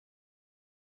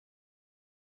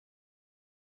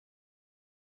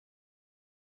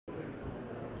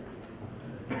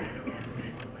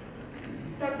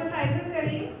Dr. FAIZAL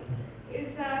Kareem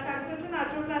is a consultant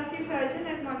arthroplasty surgeon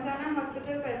at Montana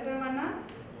Hospital, Petravanna.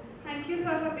 Thank you,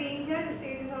 sir, for being here. The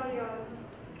stage is all yours.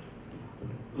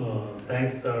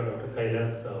 Thanks, Dr.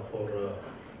 Kailas, for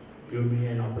giving me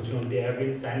an opportunity. I have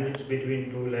been sandwiched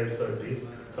between two live surgeries,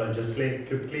 so I'll just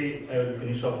quickly I will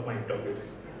finish off my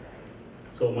topics.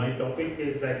 So my topic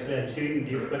is actually achieving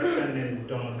deflection in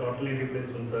total knee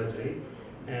replacement surgery,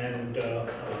 and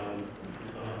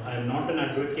I'm not an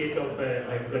advocate of a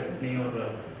high flex knee or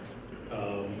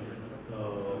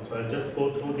so I'll just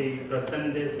go through the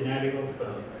present day scenario of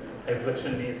high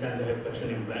flexion knees and the high flexion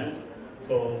implants.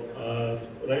 So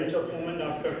range of movement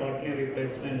after total knee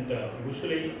replacement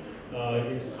usually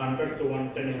it is 100 to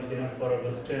 110 is enough for a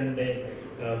Western day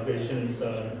patients'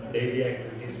 daily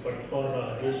activities, but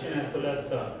for Asian as well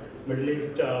as Middle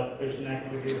East patient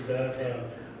activities, their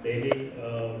daily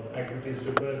activities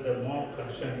requires more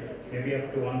flexion, maybe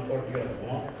up to 140 or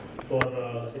more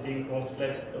for sitting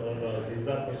cross-legged or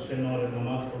ziza position or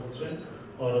namaz position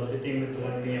or sitting with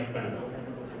one knee up and down.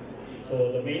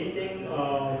 So the main thing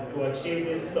to achieve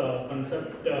this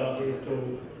concept is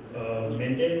to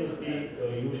maintain with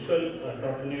the usual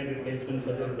total knee replacement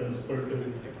surgery principle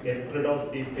to get rid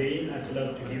of the pain as well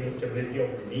as to give a stability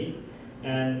of the knee.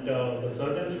 And the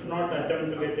surgeon should not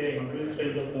attempt to get an increased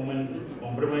range of movement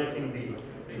compromising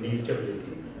the knee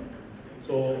stability.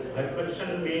 So high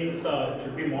flexion means it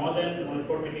should be more than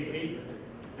 140 degree,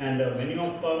 and many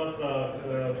of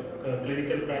our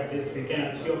clinical practice we can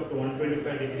achieve up to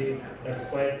 125 degree. That's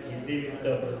quite easy with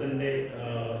the present day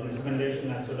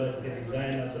instrumentation as well as the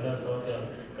design as well as the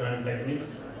current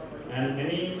techniques. And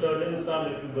many surgeons are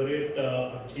little worried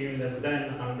achieving less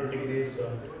than 100 degrees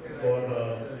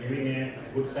for giving a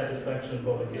good satisfaction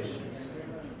for the patients.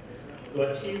 To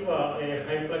achieve a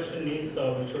high flexion knees,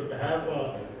 we should have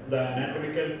the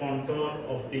anatomical contour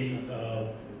of the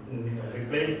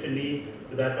replaced knee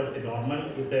to that of the normal,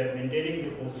 with maintaining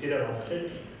the posterior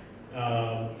offset,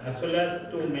 as well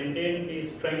as to maintain the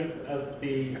strength of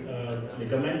the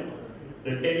ligament,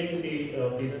 retaining the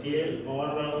PCL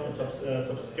or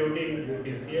substituting the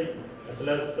PCL, as well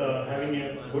as having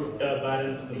a good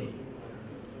balanced knee.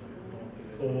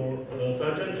 So the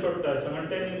surgeon should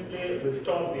simultaneously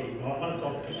restore the normal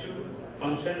soft tissue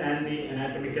function and the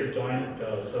anatomical joint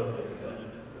surface.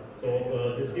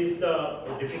 So this is the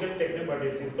difficult technique, but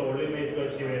it is the only way to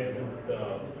achieve a good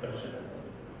flexion.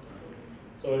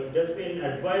 So it has been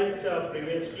advised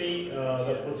previously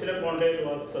the posterior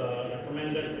condyle was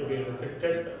recommended to be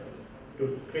resected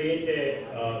to create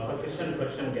a sufficient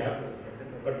flexion gap.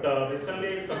 But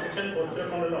recently sufficient posterior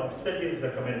condyle offset is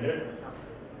recommended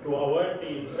to avoid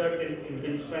the insert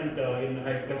impingement in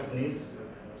high flex knees.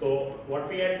 So what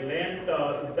we had learned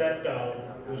is that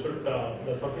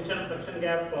the sufficient flexion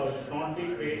gap should not be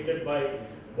created by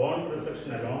bond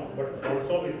resection alone, but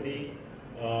also with the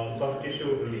soft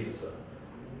tissue release.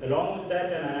 Along with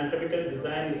that, an anatomical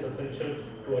design is essential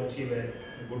to achieve a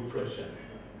good flexion.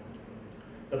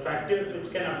 The factors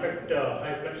which can affect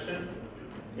high flexion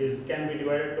can be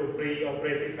divided to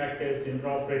pre-operative factors,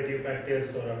 intraoperative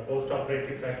factors, or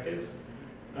post-operative factors.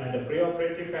 And the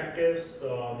pre-operative factors,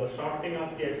 the shortening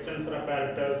of the extensor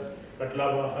apparatus,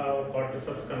 patella,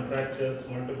 cordyceps contractures,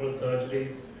 multiple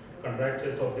surgeries,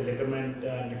 contractures of the ligament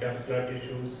and capsular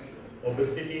tissues,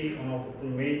 obesity, one of the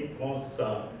main cause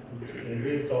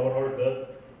increased overall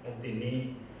girth of the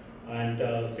knee,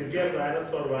 and severe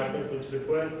varus or varus which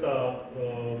requires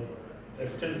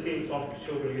extensive soft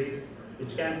tissue release,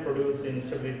 which can produce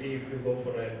instability if you go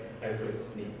for a high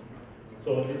flex knee.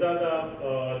 So these are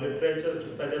the literature to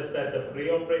suggest that the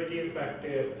preoperative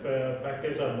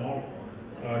factors are not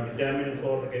determined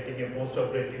for getting a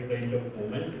post-operative range of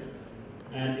movement.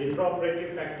 And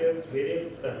intraoperative factors,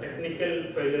 various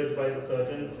technical failures by the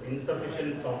surgeons,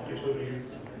 insufficient soft tissue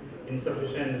release,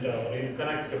 insufficient or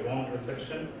incorrect bond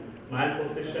resection,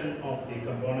 malposition of the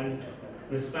component,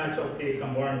 mismatch of the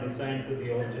component design to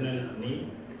the original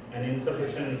knee, and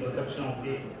insufficient resection of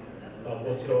the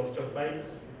posterior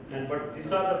osteophytes. But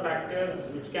these are the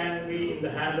factors which can be in the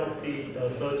hand of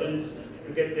the surgeons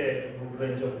to get a good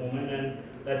range of movement, and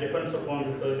that depends upon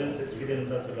the surgeon's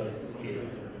experience as well as the skill.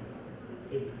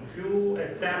 A few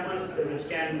examples which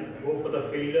can go for the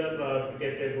failure to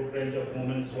get a good range of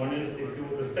movements. One is if you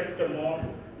resect a more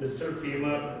distal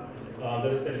femur,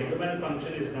 there is a ligament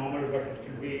function is normal, but it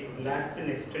can be lax in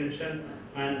extension,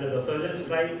 and the surgeons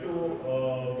try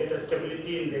to get a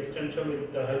stability in the extension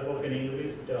with the help of an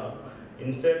increased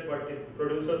insert, but it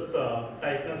produces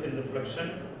tightness in the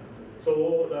flexion.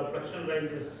 So the flexion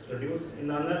range is reduced.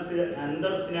 In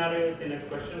another scenario is in a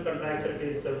flexion contracture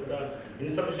case of the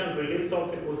insufficient release of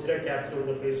the posterior capsule,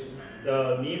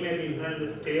 the knee may be inherently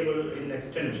stable in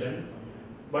extension,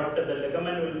 but the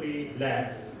ligament will be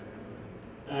lax.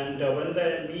 And when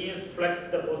the knee is flexed,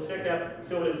 the posterior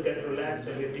capsule is get relaxed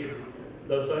a little.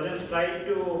 The surgeons try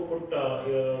to put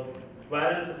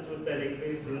variances with an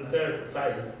increased insert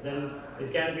size, then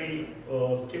it can be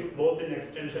stiff both in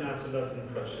extension as well as in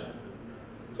flexion.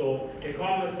 So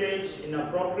take-home message: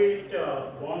 inappropriate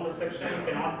bone resection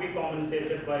cannot be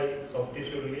compensated by soft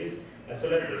tissue release, as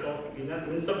well as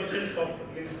the insufficient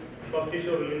soft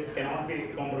tissue release cannot be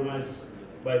compromised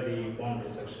by the bone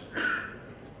resection.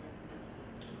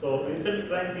 So recent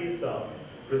trend is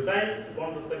precise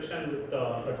bone resection with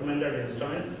recommended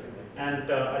instruments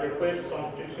and adequate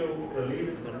soft tissue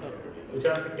release, which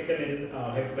are critical in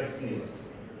high flex knees.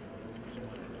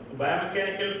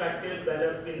 Biomechanical factors that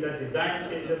has been the design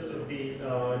changes with the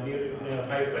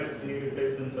high flex knee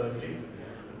replacement surgeries,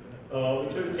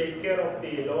 which will take care of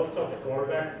the loss of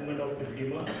rollback movement of the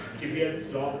femur, tibial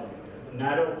slop,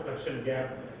 narrow flexion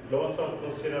gap, loss of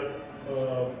posterior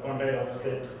condyle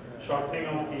offset, shortening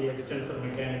of the extensor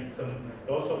mechanism,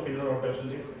 loss of inner rotation.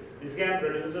 This gap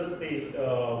reduces the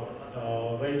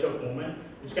range of movement,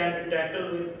 which can be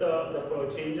tackled with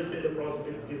the changes in the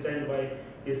prosthetic design by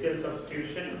PCL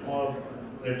substitution or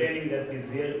retaining that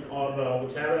PCL, or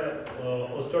which have a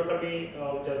osteotomy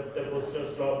of just the posterior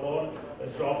slop or a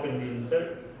slop in the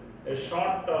insert, a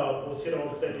short posterior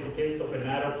offset in case of a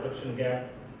narrow flexion gap,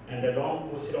 and a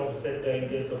long posterior offset in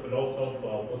case of a loss of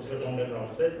posterior condyle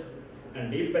offset,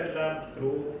 and deep patellar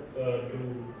groove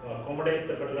to accommodate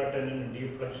the patellar tendon in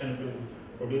deep flexion to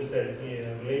produce a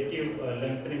relative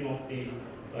lengthening of the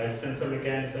extensor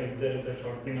mechanism if there is a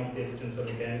shortening of the extensor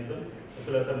mechanism, as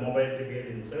well as a mobile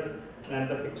tibial insert. And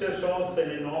the picture shows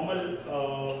in a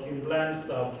normal implants,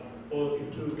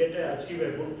 if you achieve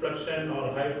a good flexion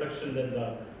or high flexion, then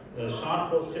the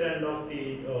sharp posterior end of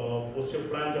the posterior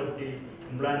flange of the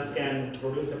implants can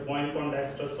produce a point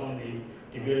contact stress on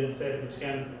the tibial insert, which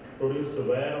can produce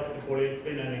wear of the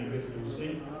polyethylene and increase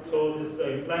loosening. So this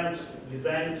implant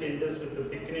design changes with the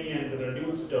thickening and the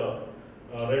reduced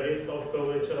radius of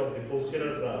curvature of the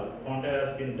posterior condyle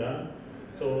has been done.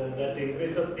 So that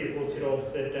increases the posterior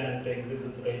offset and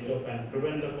increases the range of and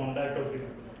prevent the contact of the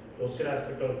posterior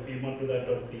aspect of the femur to that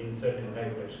of the insert in high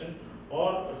flexion.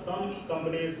 Or some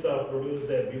companies produce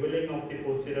a beveling of the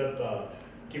posterior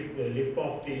lip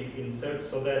of the insert,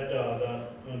 so that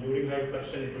during high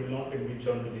flexion it will not impinge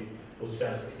onto the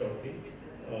posterior aspect of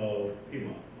the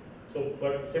femur. So,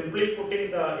 but simply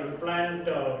putting the implant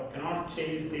cannot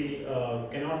change the,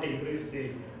 cannot increase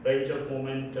the range of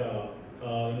movement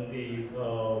in the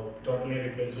total knee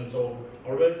replacement. So,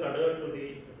 always adhere to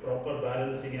the proper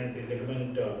balancing and the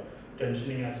ligament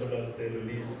tensioning as well as the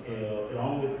release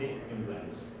along with the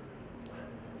implants.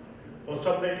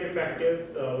 Postoperative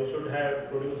factors, we should have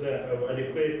produced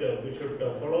adequate, we should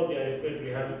follow the adequate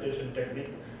rehabilitation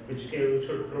technique, which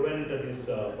should prevent this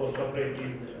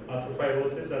postoperative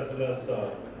arthrofibrosis as well as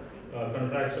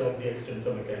contracture of the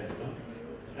extensor mechanism.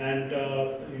 And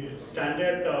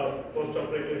standard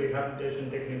postoperative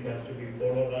rehabilitation technique has to be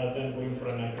followed rather than going for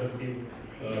an aggressive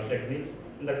techniques.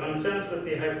 And the concerns with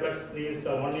the high flex knees,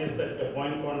 one is that the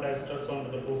point contact stress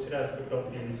onto the posterior aspect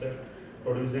of the insert,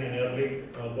 producing an early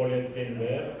polyethylene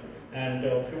wear, and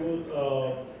a few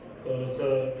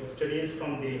studies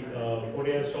from the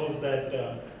Korea shows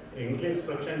that increased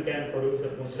flexion can produce a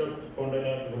posterior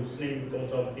condylar loosening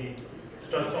because of the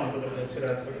stress onto the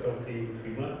posterior aspect of the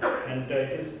femur, and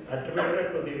it is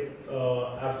attributed to the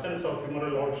absence of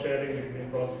femoral load sharing between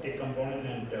prosthetic component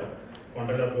and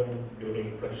condylar bone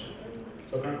during flexion.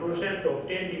 So conclusion: to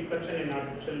obtain deflection in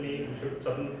artificial knee, we should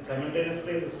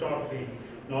simultaneously restore the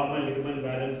normal ligament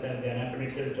balance and the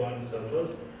anatomical joint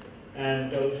surface, and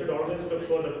we should always look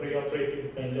for the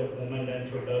preoperative range of movement and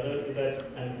should adhere to that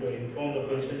and to inform the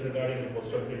patient regarding the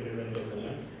postoperative range of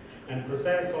movement. And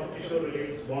precise soft tissue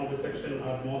release, bone resection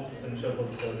are most essential for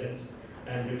the surgeons,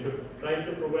 and we should try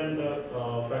to prevent the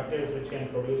factors which can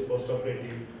produce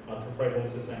postoperative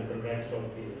arthrofibrosis and contracture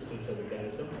of the extensor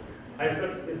mechanism. High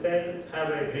flex designs have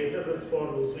a greater risk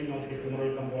for loosening of the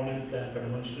femoral component than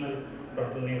conventional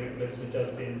total knee replacement, which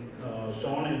has been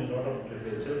shown in a lot of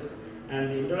literatures. And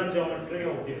the internal geometry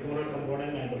of the femoral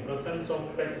component and the presence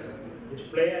of pecs, which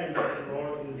play an important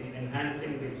role in the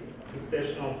enhancing the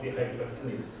fixation of the high flex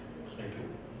knees. Thank you.